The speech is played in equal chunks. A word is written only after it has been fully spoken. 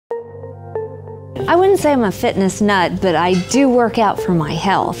I wouldn't say I'm a fitness nut, but I do work out for my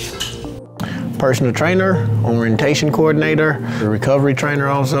health. Personal trainer, orientation coordinator, a recovery trainer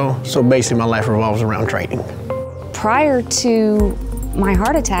also. So basically my life revolves around training. Prior to my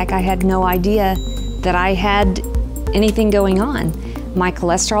heart attack, I had no idea that I had anything going on. My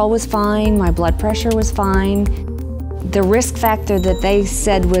cholesterol was fine, my blood pressure was fine. The risk factor that they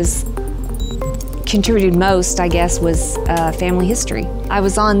said was contributed most, I guess, was family history. I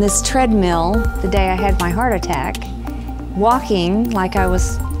was on this treadmill the day I had my heart attack, walking like I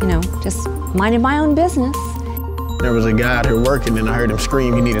was, just minding my own business. There was a guy out here working and I heard him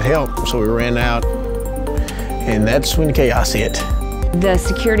scream he needed help, so we ran out, and that's when the chaos hit. The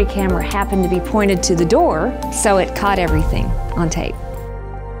security camera happened to be pointed to the door, so it caught everything on tape.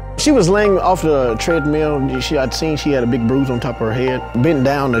 She was laying off the treadmill. I'd seen she had a big bruise on top of her head. Bent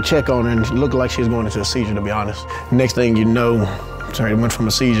down to check on her, and she looked like she was going into a seizure, to be honest. Next thing you know, it went from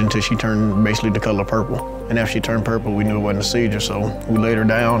a seizure until she turned basically the color purple. And after she turned purple, we knew it wasn't a seizure, so we laid her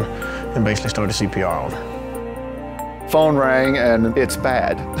down and basically started CPR on her. Phone rang, and it's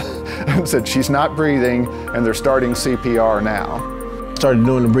bad. It said she's not breathing, and they're starting CPR now. Started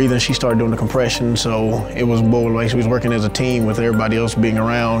doing the breathing, she started doing the compression, so it was both ways. We was working as a team with everybody else being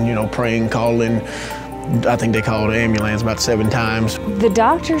around, praying, calling. I think they called the ambulance about 7 times. The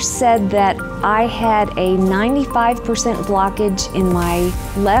doctor said that I had a 95% blockage in my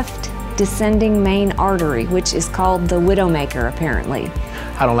left descending main artery, which is called the widowmaker, apparently.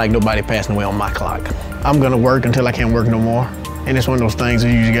 I don't like nobody passing away on my clock. I'm gonna work until I can't work no more. And it's one of those things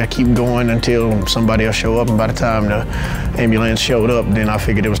that you just gotta keep going until somebody else show up, and by the time the ambulance showed up, then I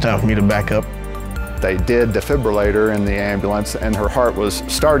figured it was time for me to back up. They did defibrillate her in the ambulance, and her heart was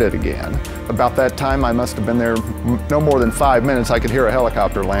started again. About that time, I must have been there no more than 5 minutes. I could hear a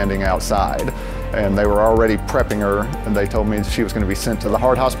helicopter landing outside, and they were already prepping her, and they told me she was gonna be sent to the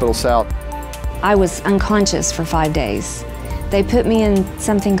Heart Hospital South. I was unconscious for 5 days. They put me in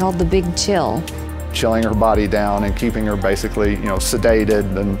something called the big chill. Chilling her body down and keeping her basically,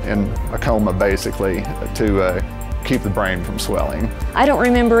 sedated and in a coma basically to keep the brain from swelling. I don't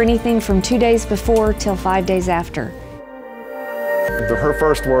remember anything from 2 days before till 5 days after. Her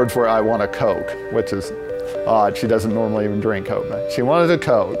first words were, "I want a Coke," which is odd. She doesn't normally even drink Coke, but she wanted a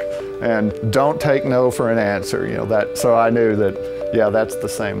Coke, and don't take no for an answer, so I knew that, yeah, that's the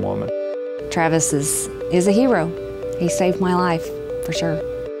same woman. Travis is a hero. He saved my life, for sure.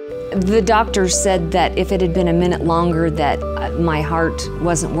 The doctors said that if it had been a minute longer that my heart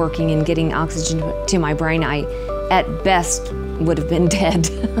wasn't working and getting oxygen to my brain, I, at best, would have been dead.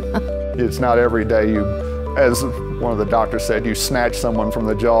 It's not every day you, as one of the doctors said, you snatch someone from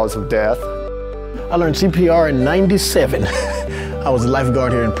the jaws of death. I learned CPR in '97. I was a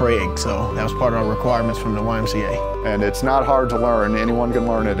lifeguard here in Prague, so that was part of our requirements from the YMCA. And it's not hard to learn. Anyone can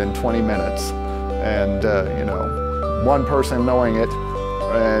learn it in 20 minutes. And, one person knowing it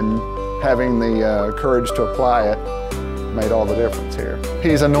and having the courage to apply it made all the difference here.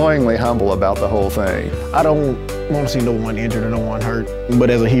 He's annoyingly humble about the whole thing. I don't want to see no one injured or no one hurt, but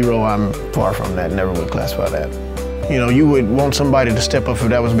as a hero, I'm far from that, never would classify that. You would want somebody to step up if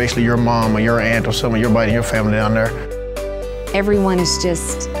that was basically your mom or your aunt or some of your buddy, your family down there. Everyone is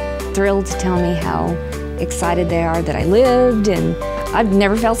just thrilled to tell me how excited they are that I lived, and I've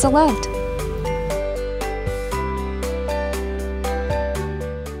never felt so loved.